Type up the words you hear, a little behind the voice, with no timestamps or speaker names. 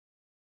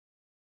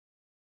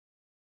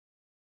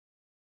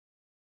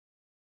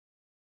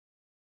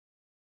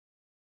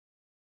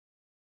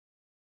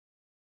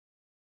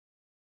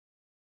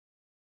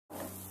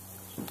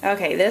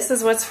Okay, this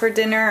is what's for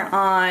dinner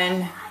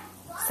on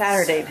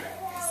Saturday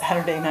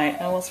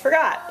night. I almost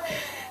forgot.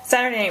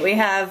 Saturday night we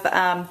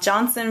have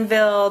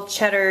Johnsonville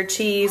cheddar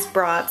cheese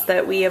brats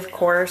that we of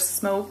course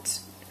smoked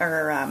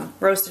or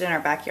roasted in our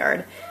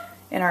backyard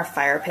in our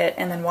fire pit,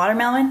 and then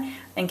watermelon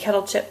and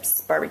kettle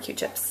chips, barbecue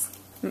chips.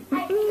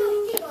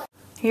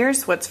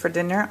 Here's what's for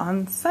dinner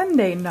on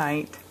Sunday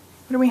night.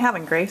 What are we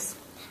having, Grace?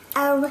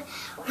 We're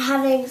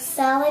having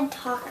salad,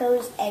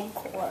 tacos, and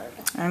corn.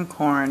 And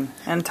corn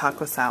and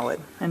taco salad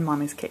in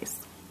Mommy's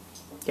case.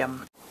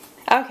 Yum.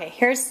 Okay,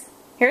 here's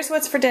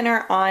what's for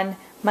dinner on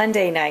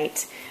Monday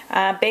night.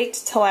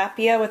 Baked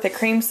tilapia with a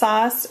cream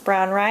sauce,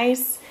 brown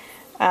rice,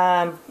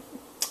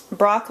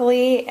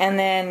 broccoli, and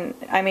then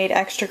I made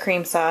extra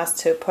cream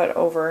sauce to put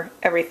over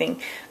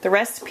everything. The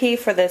recipe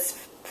for the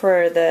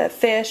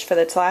fish, for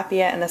the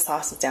tilapia, and the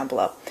sauce is down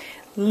below.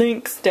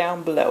 Links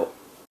down below.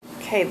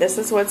 Okay, this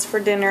is what's for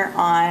dinner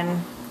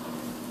on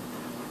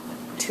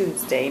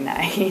Tuesday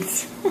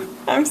night.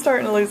 I'm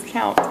starting to lose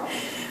count.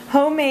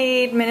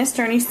 Homemade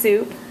minestrone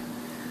soup.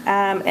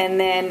 And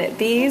then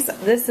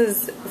this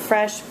is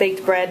fresh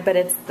baked bread, but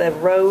it's the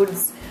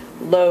Rhode's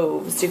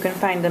loaves. You can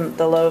find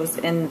the loaves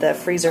in the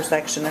freezer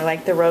section. They're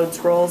like the Rhode's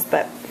rolls,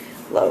 but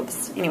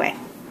loaves. Anyway,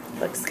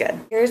 looks good.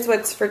 Here's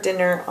what's for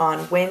dinner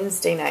on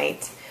Wednesday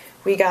night.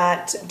 We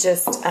got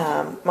just,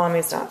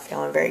 Mommy's not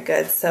feeling very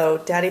good, so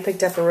Daddy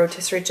picked up a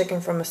rotisserie chicken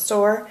from the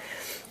store,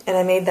 and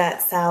I made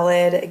that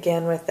salad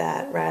again with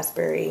that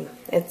raspberry.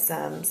 It's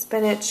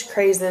spinach,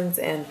 craisins,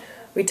 and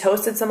we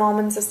toasted some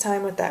almonds this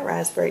time with that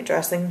raspberry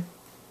dressing,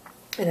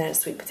 and then a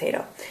sweet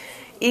potato.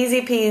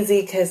 Easy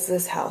peasy, because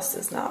this house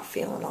is not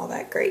feeling all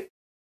that great.